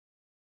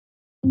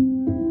I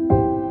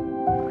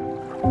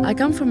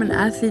come from an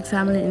athlete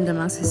family in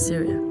Damascus,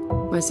 Syria.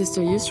 My sister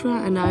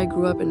Yusra and I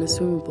grew up in a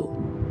swimming pool.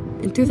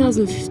 In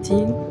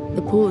 2015,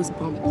 the pool is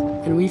bombed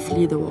and we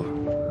flee the war.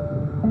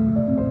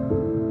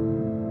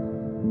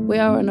 We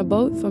are on a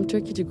boat from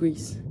Turkey to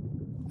Greece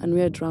and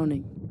we are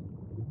drowning.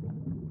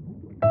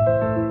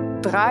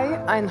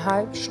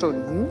 3,5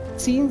 Stunden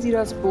ziehen sie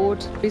das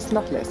Boot bis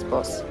nach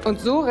Lesbos.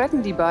 Und so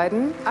retten die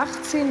beiden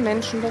 18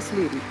 Menschen das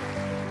Leben.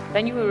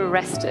 Then you were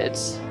arrested.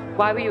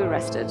 Why were you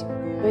arrested?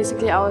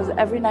 Basically, I was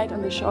every night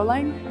on the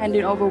shoreline,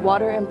 handing over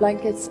water and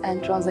blankets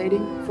and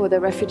translating for the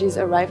refugees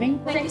arriving.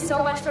 Thank you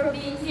so much for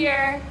being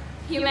here.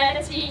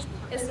 Humanity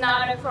is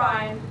not a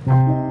crime.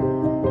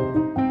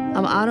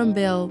 I'm out on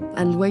bail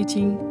and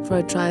waiting for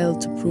a trial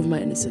to prove my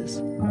innocence.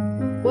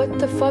 What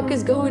the fuck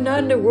is going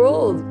on in the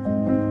world?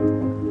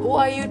 Who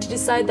are you to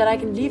decide that I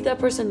can leave that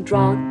person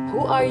drown? Who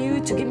are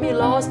you to give me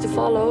laws to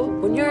follow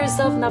when you're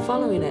yourself not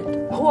following it?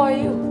 Who are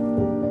you?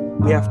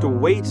 We have to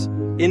wait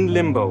in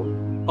limbo,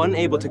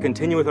 unable to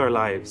continue with our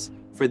lives,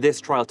 for this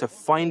trial to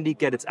finally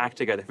get its act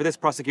together, for this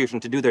prosecution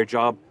to do their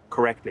job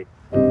correctly.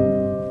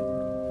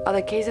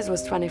 Other cases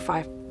was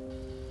 25.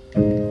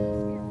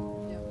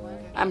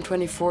 I'm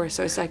 24,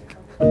 so it's like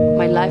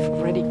my life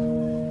already.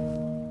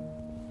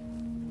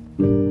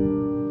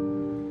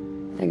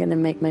 They're gonna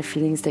make my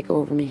feelings take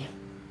over me.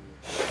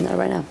 Not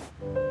right now.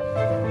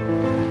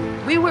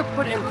 We were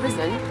put in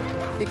prison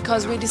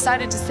because we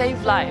decided to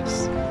save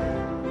lives.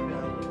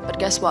 But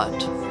guess what?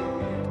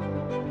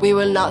 We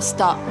will not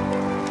stop.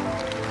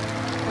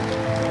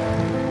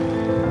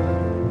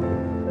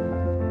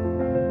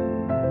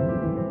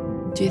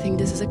 Do you think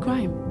this is a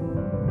crime?